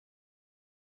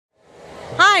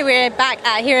tonight we're back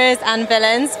at Heroes and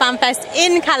Villains Fan Fest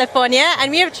in California, and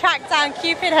we have tracked down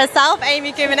Cupid herself,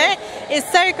 Amy Gumenick.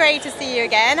 It's so great to see you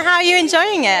again. How are you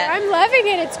enjoying it? I'm loving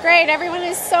it. It's great. Everyone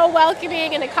is so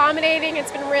welcoming and accommodating.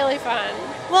 It's been really fun.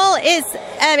 Well, it's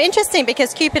interesting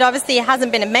because Cupid obviously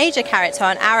hasn't been a major character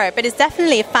on Arrow, but it's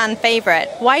definitely a fan favorite.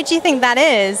 Why do you think that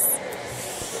is?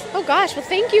 Oh gosh, well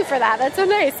thank you for that. That's so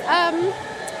nice.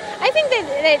 I think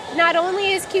that not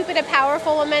only is Cupid a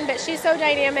powerful woman, but she's so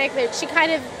dynamic that she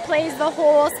kind of plays the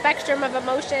whole spectrum of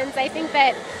emotions. I think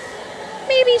that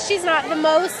maybe she's not the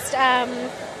most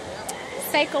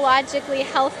psychologically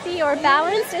healthy or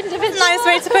balanced individual. Nice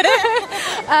way to put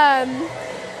it.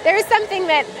 There's something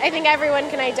that I think everyone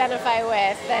can identify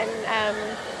with,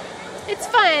 and it's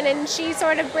fun, and she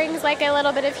sort of brings like a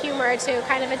little bit of humor to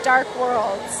kind of a dark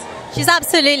world. She's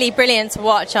absolutely brilliant to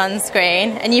watch on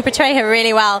screen, and you portray her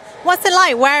really well. What's it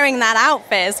like wearing that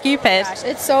outfit as Cupid? Gosh,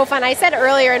 it's so fun. I said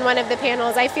earlier in one of the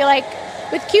panels, I feel like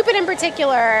with Cupid in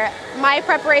particular, my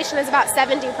preparation is about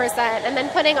 70%, and then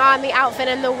putting on the outfit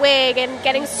and the wig and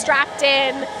getting strapped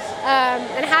in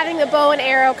and having the bow and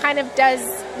arrow kind of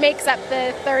makes up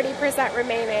the 30%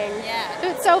 remaining. Yeah. So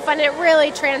it's so fun. It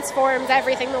really transforms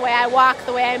everything, the way I walk,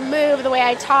 the way I move, the way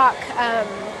I talk.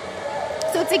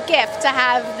 So it's a gift to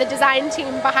have the design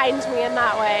team behind me in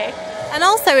that way. And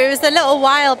also, it was a little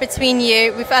while between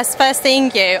you, with us first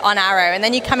seeing you on Arrow, and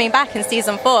then you coming back in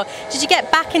season 4. Did you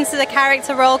get back into the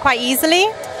character role quite easily?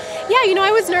 Yeah, you know,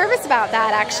 I was nervous about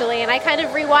that actually, and I kind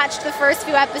of rewatched the first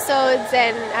few episodes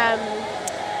and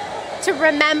to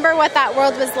remember what that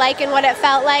world was like and what it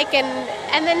felt like,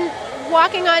 and then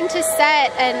walking onto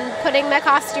set and putting the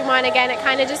costume on again, it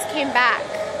kind of just came back.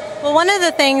 Well, one of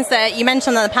the things that you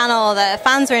mentioned on the panel that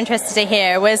fans were interested to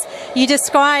hear was you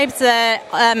described the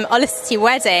Olicity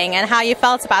wedding and how you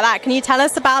felt about that. Can you tell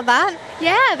us about that?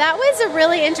 Yeah, that was a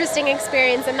really interesting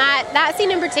experience, and that scene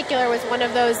in particular was one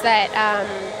of those that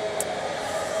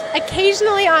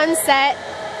occasionally on set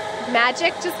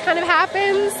magic just kind of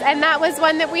happens, and that was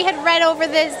one that we had read over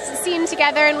this scene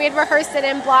together and we had rehearsed it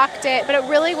and blocked it, but it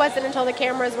really wasn't until the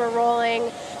cameras were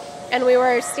rolling and we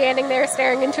were standing there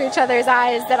staring into each other's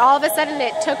eyes that all of a sudden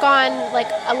it took on like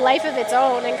a life of its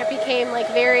own and became like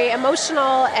very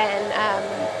emotional, and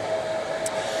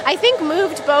I think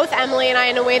moved both Emily and I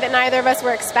in a way that neither of us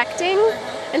were expecting.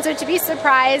 And so to be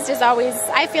surprised is always,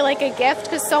 I feel like, a gift,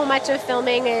 because so much of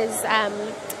filming is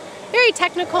very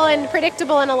technical and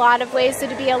predictable in a lot of ways, so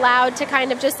to be allowed to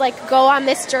kind of just like go on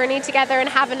this journey together and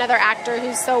have another actor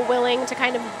who's so willing to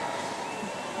kind of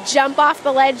jump off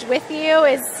the ledge with you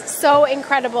is so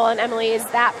incredible, and Emily is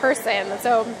that person.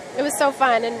 So it was so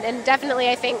fun, and definitely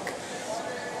I think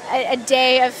a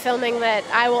day of filming that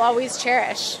I will always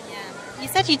cherish. You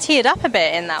said you teared up a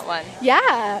bit in that one.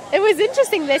 Yeah, it was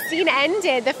interesting. The scene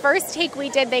ended, the first take we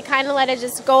did, they kind of let it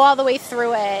just go all the way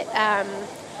through it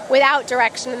without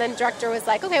direction, and then the director was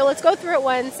like, okay, well, let's go through it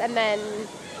once, and then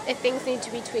if things need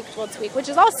to be tweaked, we'll tweak, which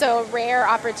is also a rare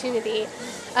opportunity.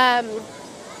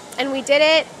 And we did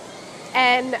it,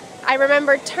 and I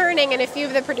remember turning, and a few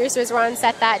of the producers were on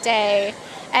set that day,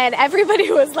 and everybody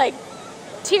was like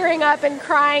tearing up and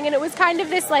crying, and it was kind of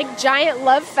this like giant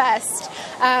love fest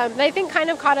that I think kind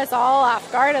of caught us all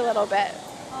off guard a little bit.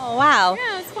 Oh, wow.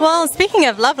 Yeah, well, speaking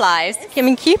of love lives, I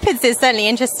mean, Cupid's is certainly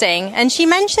interesting, and she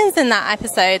mentions in that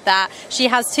episode that she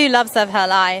has 2 loves of her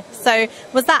life. So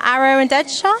was that Arrow and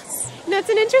Deadshot? No, it's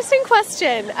an interesting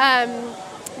question.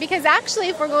 Because actually,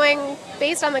 if we're going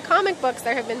based on the comic books,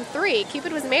 there have been 3.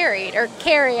 Cupid was married, or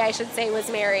Carrie, I should say, was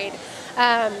married,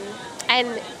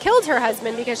 and killed her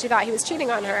husband because she thought he was cheating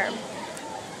on her.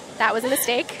 That was a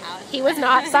mistake. He was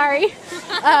not, sorry.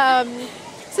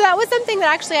 So that was something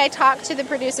that actually I talked to the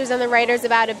producers and the writers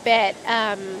about a bit,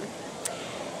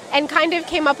 and kind of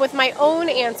came up with my own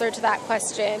answer to that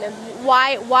question of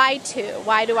why 2?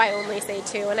 Why do I only say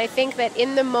 2? And I think that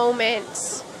in the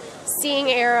moment,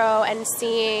 seeing Arrow and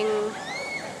seeing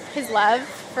his love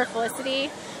for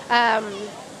Felicity,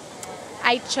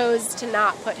 I chose to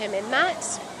not put him in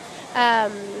that.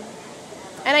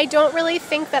 And I don't really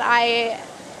think that I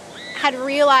had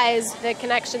realized the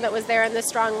connection that was there and the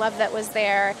strong love that was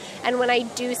there. And when I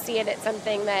do see it, it's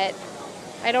something that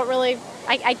I don't really,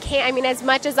 I can't, I mean, as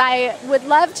much as I would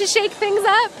love to shake things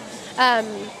up,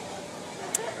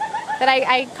 that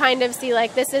I kind of see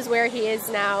like this is where he is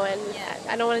now, and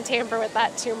I don't want to tamper with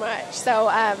that too much. So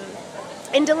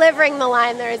in delivering the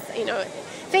line, there's, you know,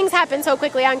 things happen so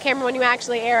quickly on camera when you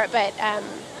actually air it, but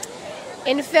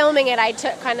in filming it, I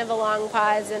took kind of a long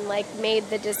pause and like made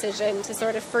the decision to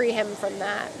sort of free him from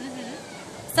that.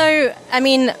 So, I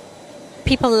mean,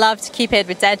 people loved Cupid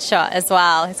with Deadshot as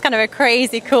well. It's kind of a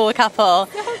crazy cool couple.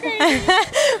 So crazy.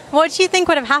 What do you think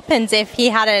would have happened if he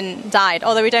hadn't died?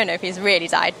 Although we don't know if he's really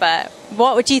died, but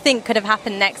what would you think could have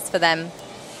happened next for them?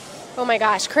 Oh my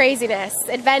gosh, craziness,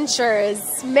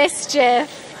 adventures, mischief.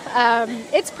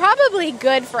 It's probably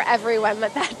good for everyone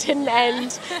that didn't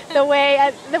end the way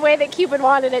that Cupid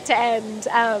wanted it to end.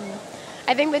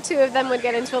 I think the two of them would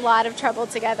get into a lot of trouble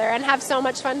together and have so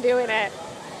much fun doing it.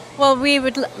 Well, we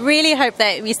would really hope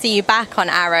that we see you back on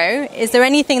Arrow. Is there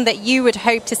anything that you would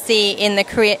hope to see in the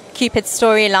Cupid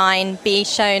storyline be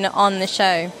shown on the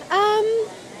show?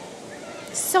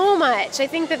 So much. I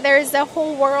think that there's a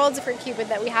whole world for Cupid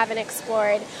that we haven't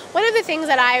explored. One of the things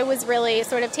that I was really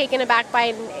sort of taken aback by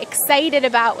and excited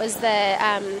about was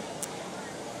the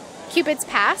Cupid's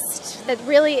past that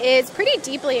really is pretty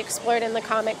deeply explored in the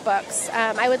comic books.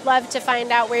 I would love to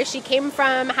find out where she came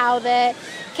from, how the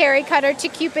Carrie Cutter to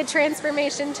Cupid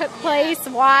transformation took place,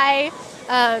 why.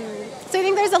 So I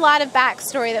think there's a lot of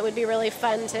backstory that would be really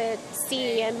fun to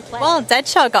see and play. Well,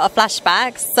 Deadshot got a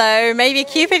flashback, so maybe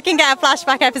Cupid can get a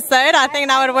flashback episode. I think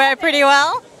that would work pretty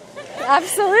well.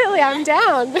 Absolutely, I'm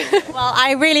down. Well,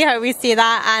 I really hope we see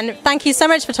that, and thank you so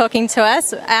much for talking to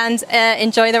us, and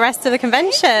enjoy the rest of the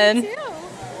convention. Thank you.